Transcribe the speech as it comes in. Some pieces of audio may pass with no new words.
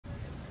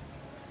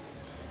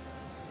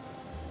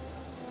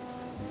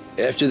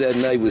After that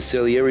night with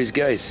Salieri's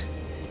guys,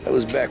 I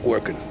was back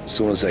working as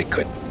soon as I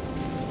could.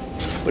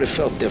 But it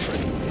felt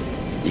different.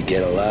 You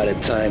get a lot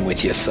of time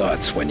with your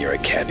thoughts when you're a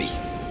cabbie.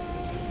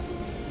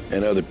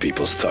 And other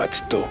people's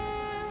thoughts, too.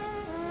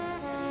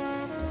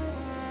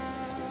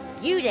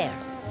 You there,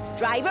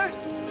 driver?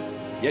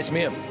 Yes,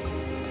 ma'am.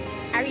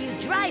 Are you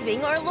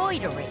driving or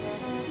loitering?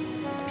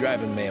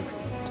 Driving, ma'am.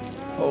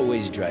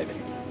 Always driving.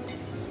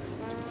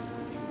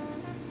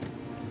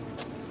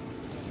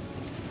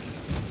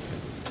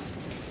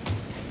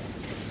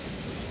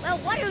 Well,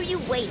 what are you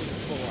waiting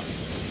for?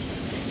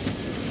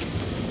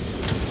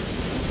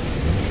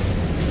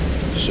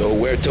 So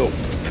where to?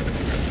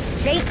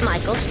 St.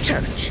 Michael's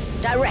Church,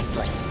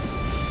 directly.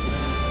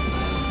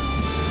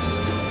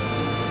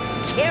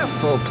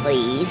 Careful,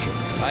 please.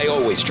 I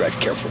always drive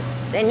careful.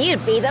 Then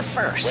you'd be the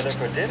first. Whether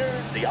for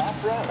dinner, the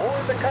opera,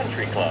 or the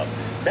country club,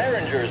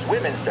 Behringer's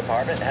Women's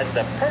Department has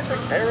the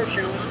perfect pair of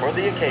shoes for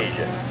the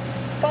occasion.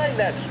 Find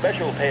that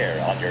special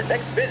pair on your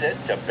next visit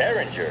to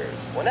Behringer's.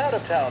 When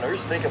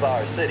out-of-towners think of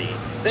our city,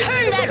 they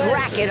Turn think of that the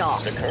racket Bensons,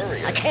 off. the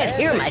Courier, I can't and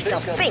hear they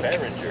myself think. of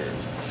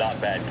Behringer's. Not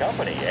bad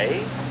company,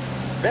 eh?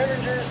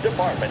 Behringer's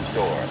Department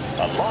Store,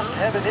 a lost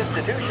heaven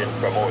institution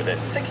for more than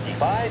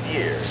 65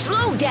 years.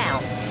 Slow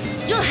down.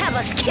 You'll have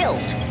us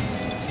killed.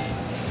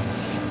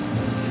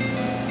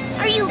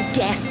 Are you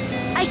deaf?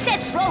 I said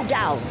slow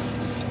down.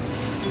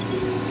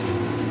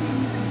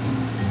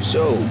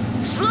 So,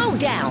 Slow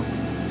down.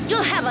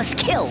 You'll have us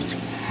killed.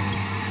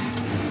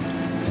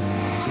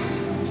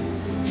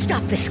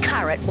 Stop this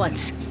car at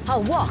once.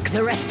 I'll walk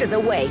the rest of the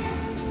way.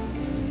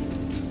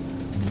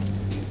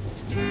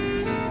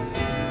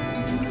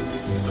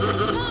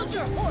 Hold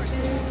your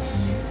horses.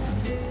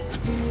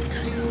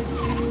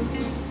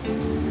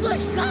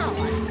 Good God.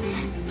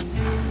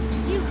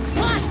 You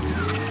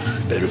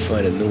what? better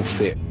find a new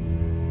fare.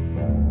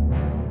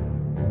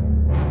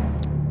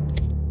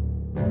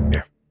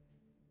 Here.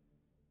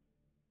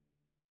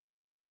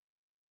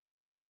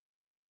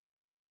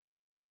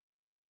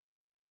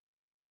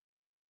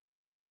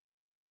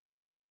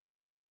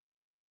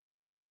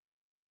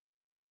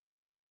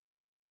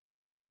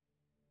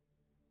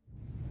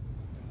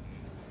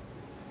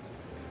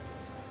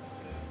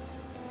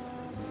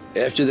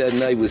 After that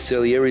night with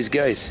Salieri's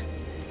guys,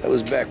 I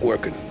was back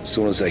working as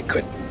soon as I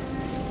could.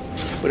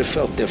 But it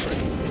felt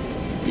different.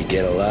 You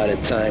get a lot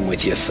of time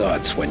with your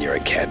thoughts when you're a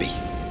cabbie.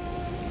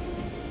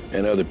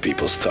 And other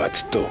people's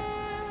thoughts, too.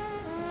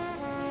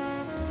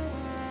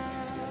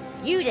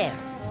 You there,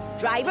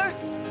 driver?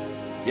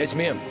 Yes,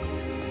 ma'am.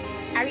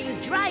 Are you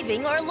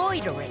driving or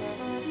loitering?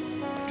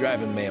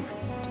 Driving, ma'am.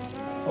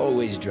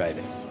 Always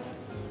driving.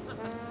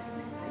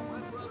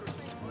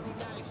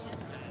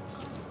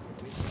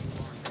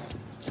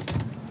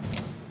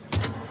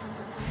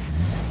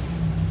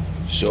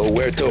 So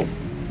where to?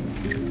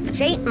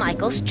 St.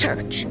 Michael's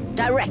Church,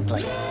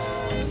 directly.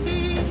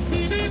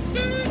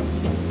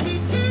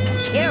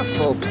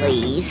 Careful,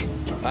 please.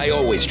 I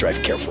always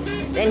drive careful.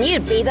 Then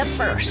you'd be the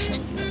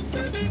first.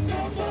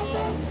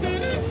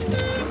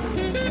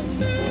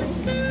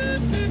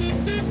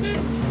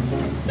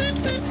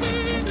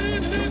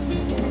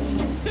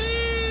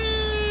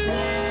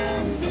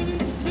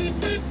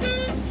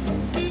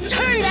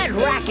 Turn that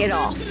racket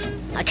off.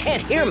 I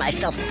can't hear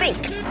myself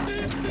think.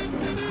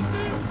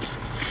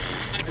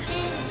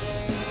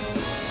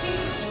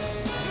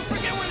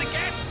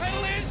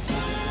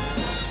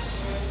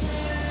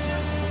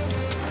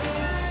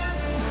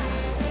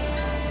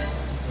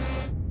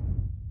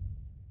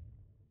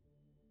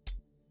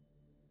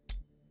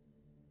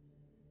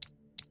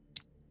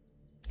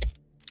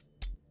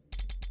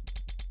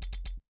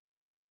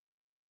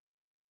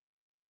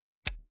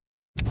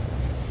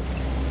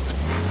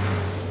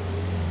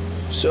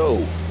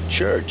 So,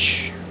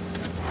 church.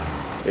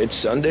 It's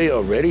Sunday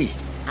already?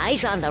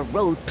 Eyes on the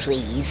road,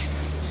 please.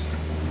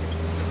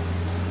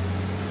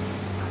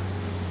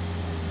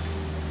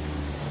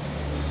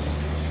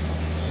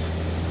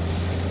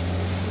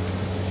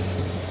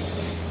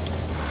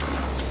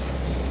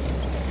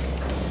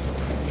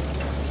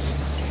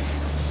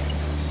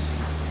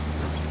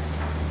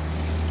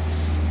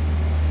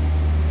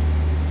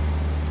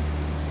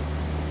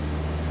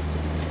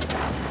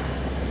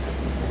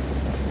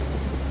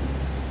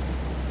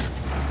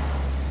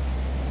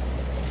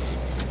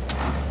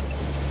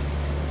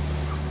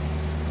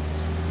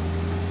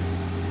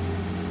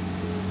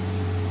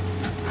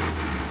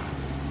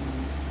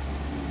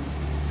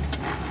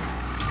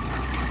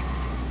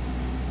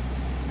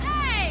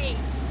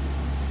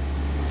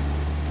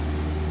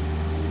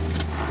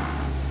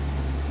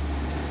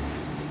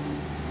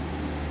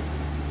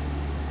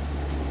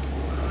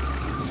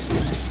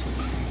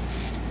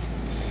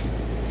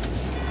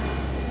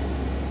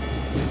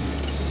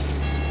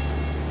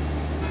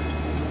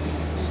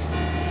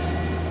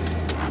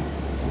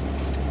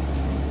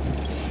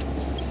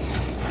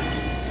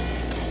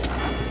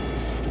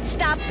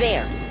 Stop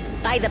there,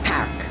 by the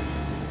park.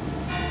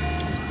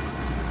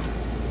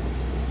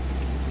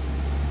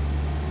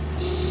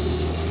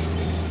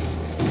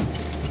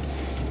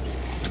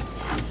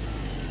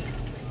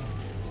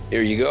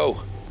 Here you go.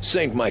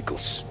 St.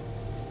 Michael's.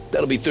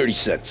 That'll be 30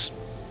 cents.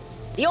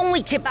 The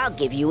only tip I'll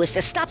give you is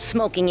to stop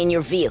smoking in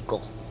your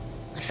vehicle.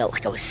 I felt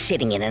like I was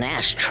sitting in an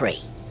ashtray.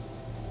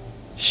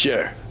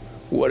 Sure.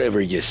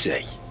 Whatever you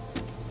say.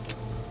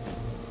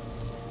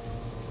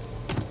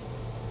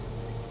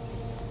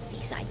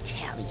 These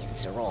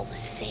Italians are all the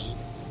same.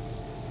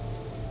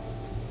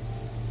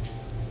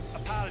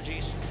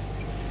 Apologies.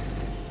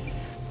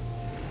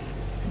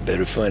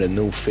 Better find a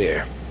new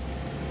fare.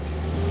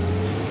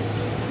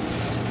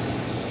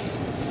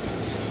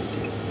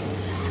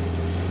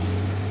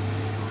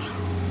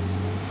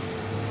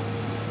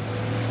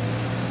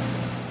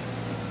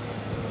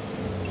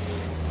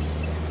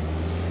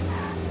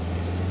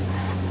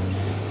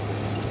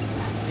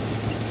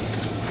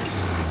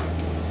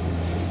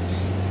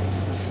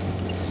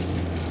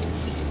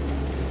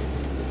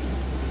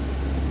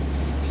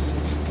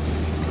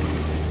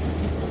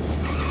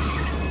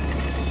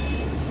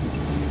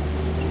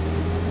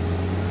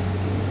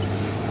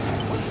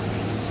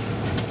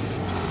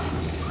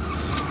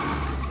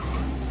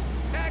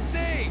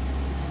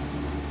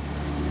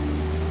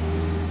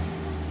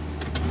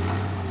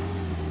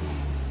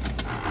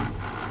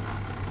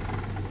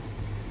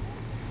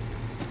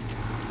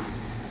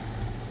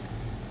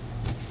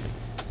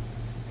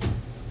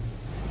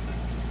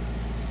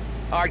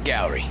 Art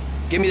gallery.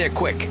 Get me there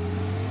quick.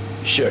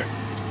 Sure.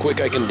 Quick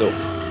I can do.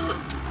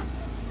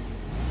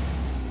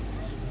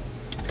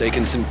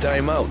 Taking some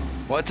time out.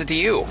 What's it to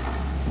you?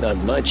 Not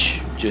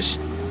much. Just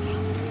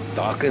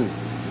talking.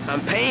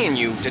 I'm paying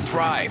you to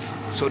drive,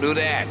 so do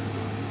that.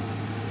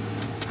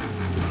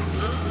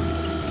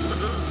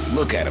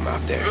 Look at him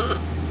out there.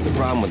 The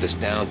problem with this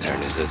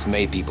downturn is that it's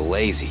made people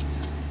lazy,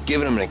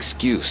 giving them an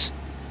excuse.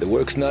 The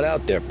work's not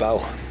out there,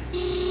 pal.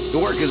 The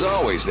work is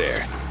always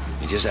there.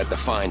 You just have to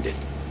find it.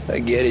 I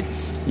get it.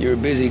 You're a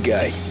busy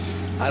guy.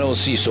 I don't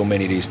see so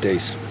many these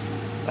days.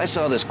 I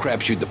saw this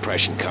crapshoot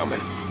depression coming.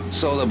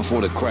 Sold out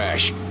before the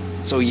crash.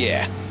 So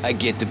yeah, I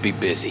get to be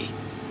busy.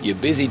 Your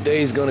busy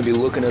day's gonna be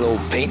looking at old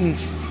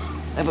paintings?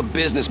 I have a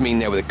business meeting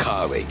there with a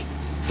colleague.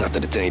 Not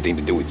that it's anything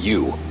to do with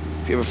you.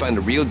 If you ever find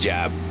a real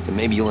job, then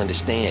maybe you'll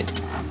understand.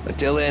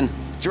 Until then,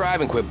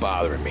 drive and quit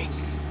bothering me.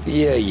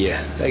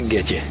 Yeah, I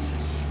get you.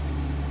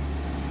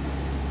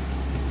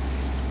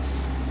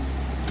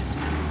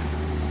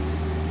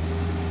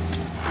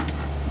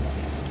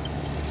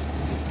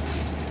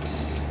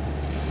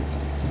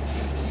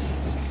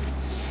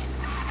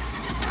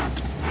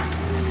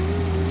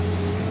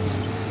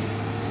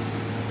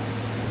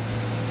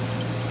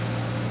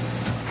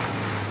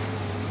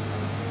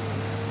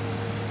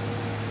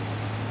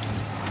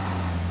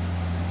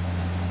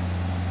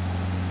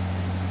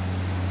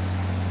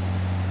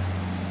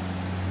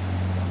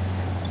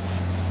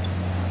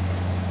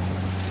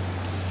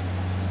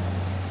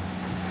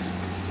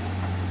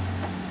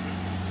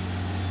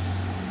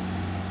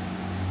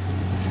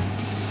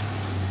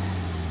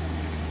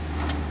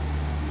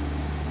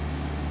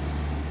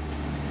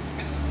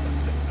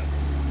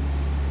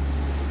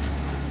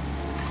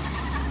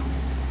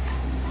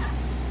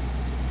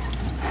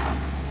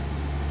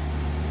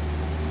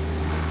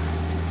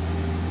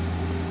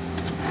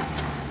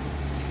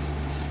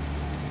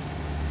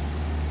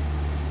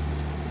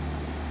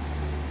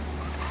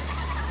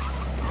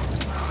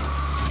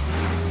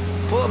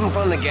 Pull up in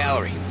front of the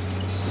gallery.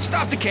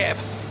 Stop the cab.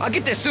 I'll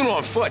get there sooner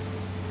on foot.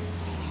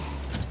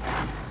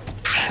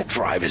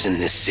 Drivers in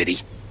this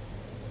city.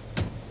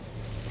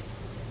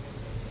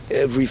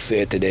 Every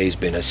fare today's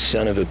been a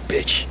son of a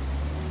bitch.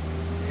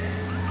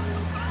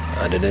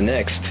 On to the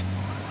next.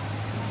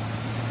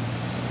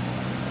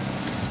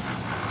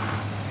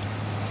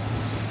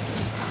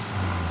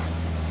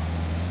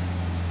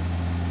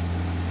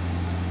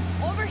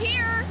 Over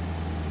here!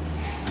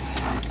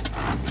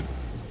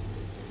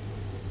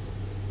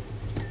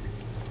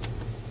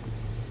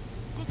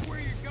 Look where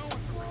you're going,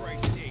 for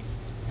Christ's sake.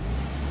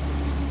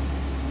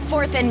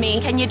 4th and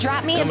me. Can you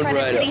drop me in Coming front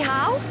of right City up.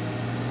 Hall?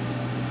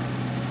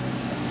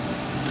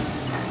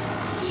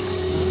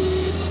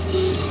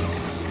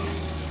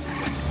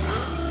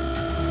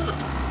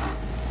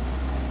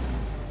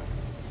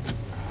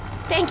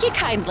 Thank you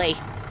kindly.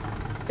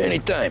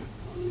 Anytime.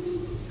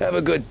 Have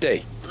a good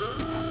day.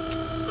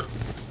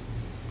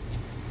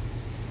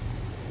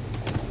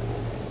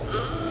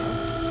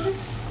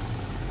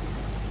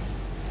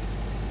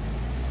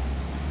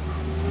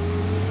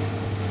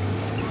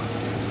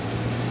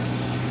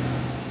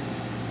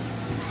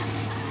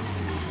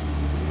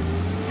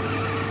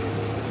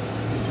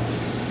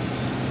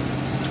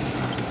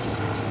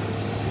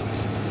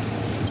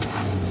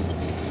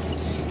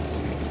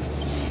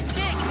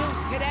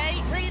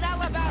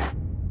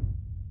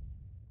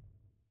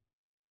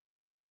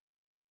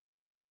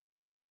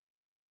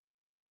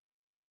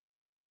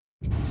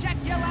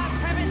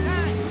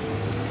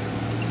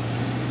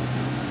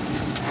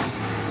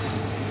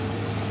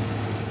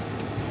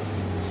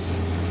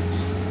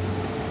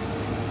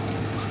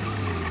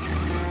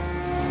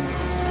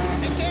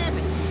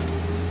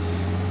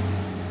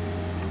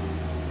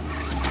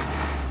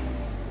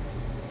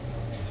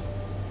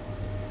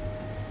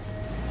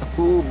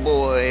 Ooh,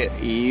 boy,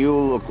 you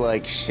look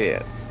like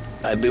shit.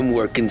 I've been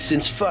working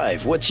since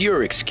 5. What's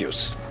your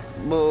excuse?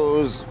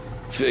 Booze.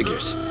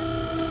 Figures.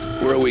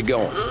 Where are we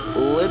going?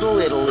 Little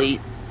Italy,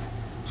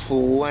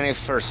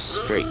 21st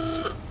Street.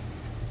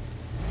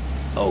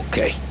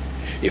 Okay.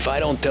 If I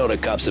don't tell the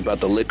cops about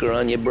the liquor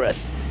on your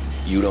breath,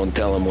 you don't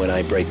tell them when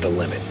I break the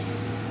limit.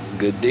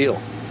 Good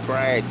deal.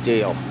 Great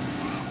deal.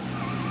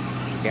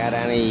 Got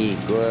any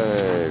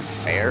good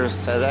fares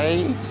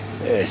today?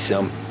 Yeah,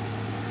 some.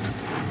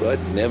 But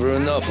never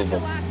enough of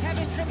them.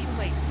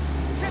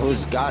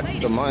 Who's got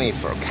the money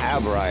for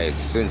cab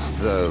rides since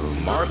the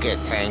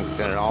market tanked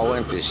and it all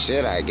went to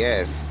shit, I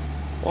guess?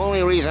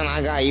 Only reason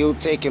I got you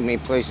taking me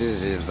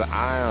places is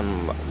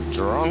I'm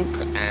drunk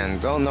and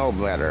don't know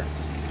better.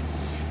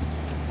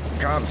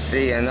 Cops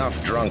see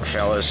enough drunk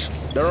fellas.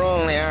 They're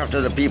only after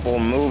the people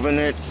moving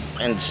it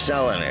and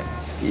selling it.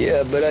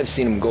 Yeah, but I've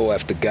seen them go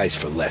after guys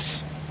for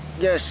less.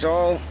 Guess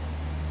so.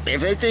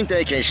 If they think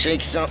they can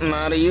shake something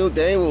out of you,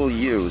 they will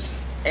use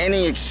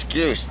any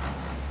excuse.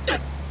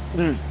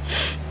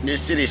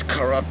 This city's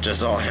corrupt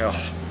as all hell.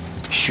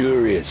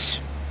 Sure is.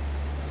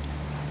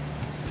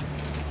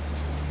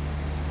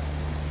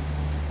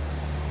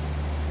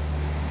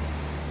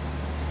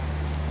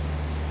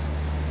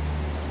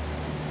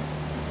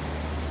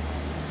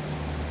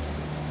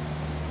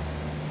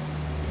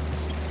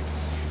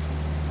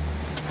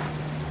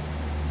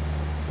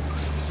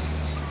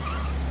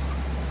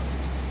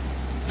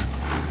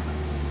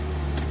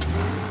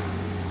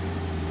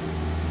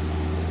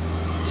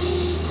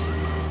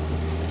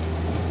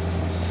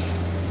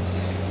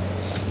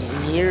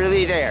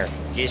 Nearly there.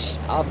 Just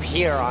up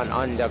here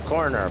on the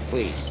corner,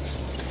 please.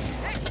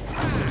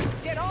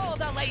 Get all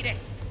the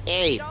latest.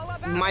 Hey,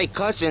 my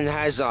cousin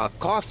has a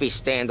coffee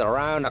stand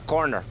around the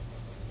corner.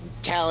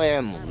 Tell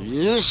him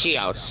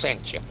Lucio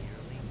sent you.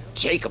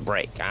 Take a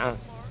break, huh?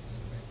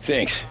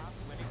 Thanks.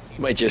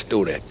 Might just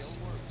do that.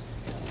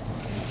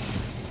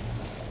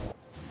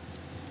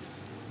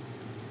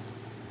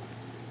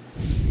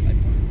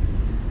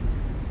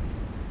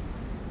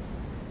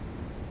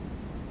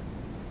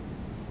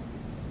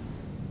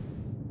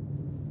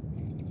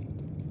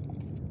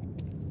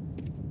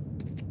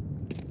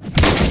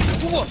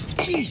 Whoa,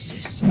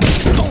 Jesus.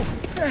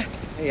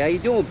 Hey, how you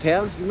doing,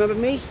 pal? You remember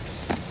me?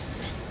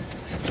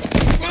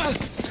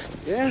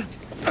 Yeah?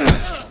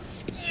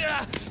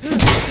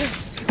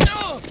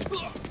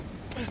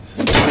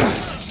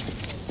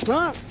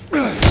 Huh?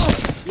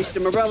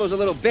 Mr. Morello's a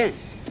little bent.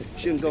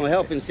 Shouldn't go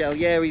helping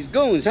Salieri's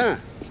goons, huh?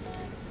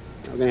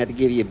 I'm gonna have to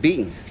give you a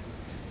beating.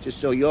 Just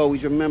so you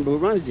always remember who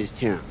runs this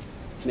town.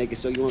 Make it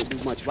so you won't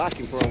do much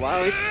rocking for a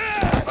while.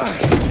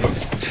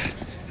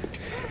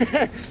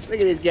 Look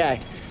at this guy.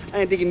 I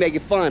didn't think he'd make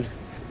it fun.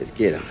 Let's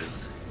get him.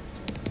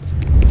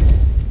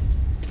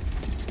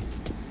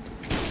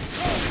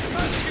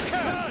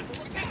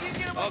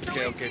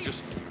 Okay,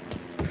 just...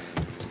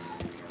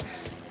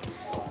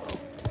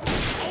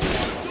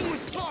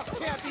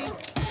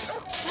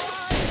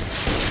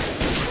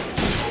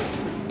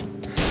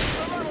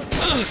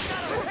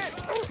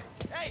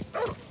 Hey,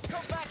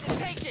 come back and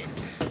take it.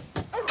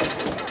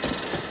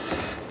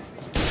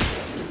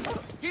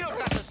 You don't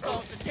got the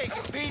stones to take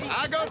it, Petey.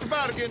 I got the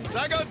bargains,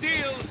 I got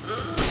deals.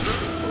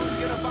 Who's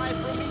gonna buy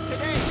from me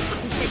today?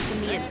 He said to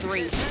me at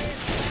 3.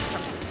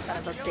 Son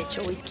of a bitch,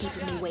 always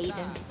keeping me waiting.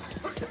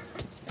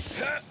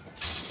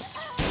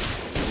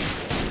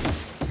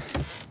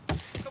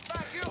 Come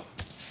back, you!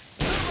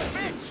 Son of a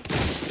bitch!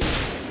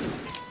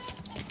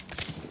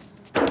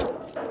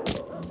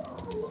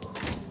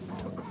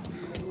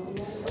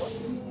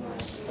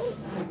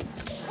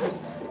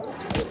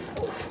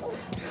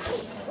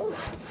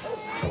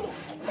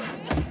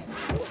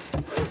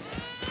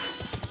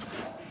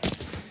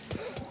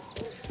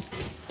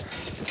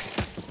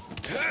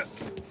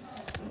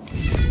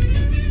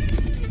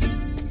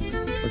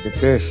 Look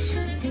at this.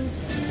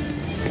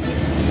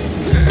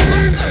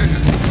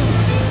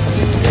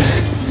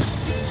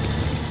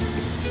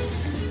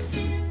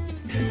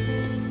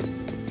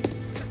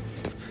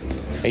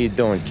 How you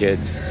doing, kid?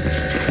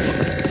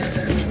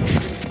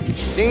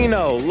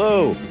 Dino,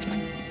 Lou.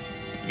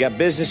 You got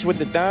business with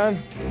the Don?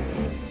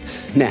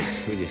 Nah,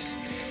 we're just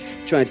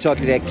trying to talk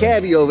to that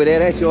cabbie over there,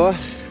 that's all.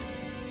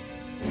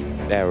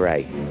 That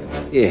right.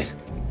 Yeah.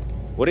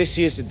 Well, this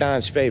here's the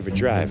Don's favorite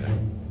driver.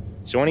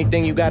 So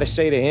anything you gotta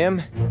say to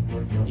him,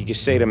 you can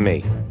say to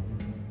me.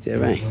 Is that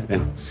right?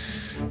 Well,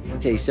 I'll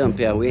tell you something,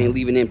 pal. We ain't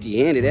leaving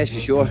empty-handed, that's for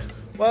sure.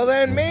 Well,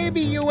 then maybe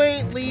you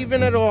ain't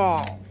leaving at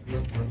all.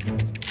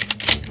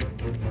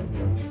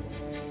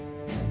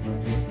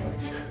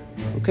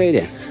 Okay,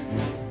 then.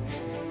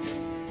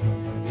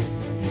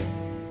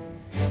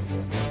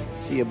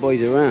 See your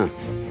boys around.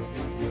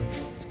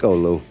 Let's go,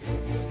 Lou.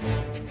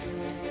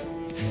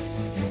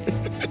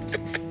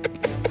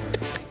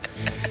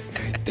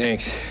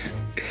 Thanks.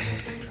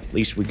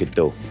 Least we could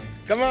do.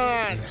 Come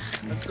on,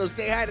 let's go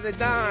say hi to the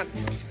Don.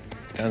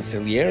 Don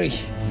Salieri?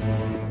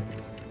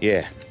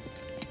 Yeah.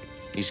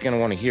 He's gonna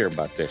want to hear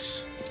about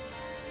this.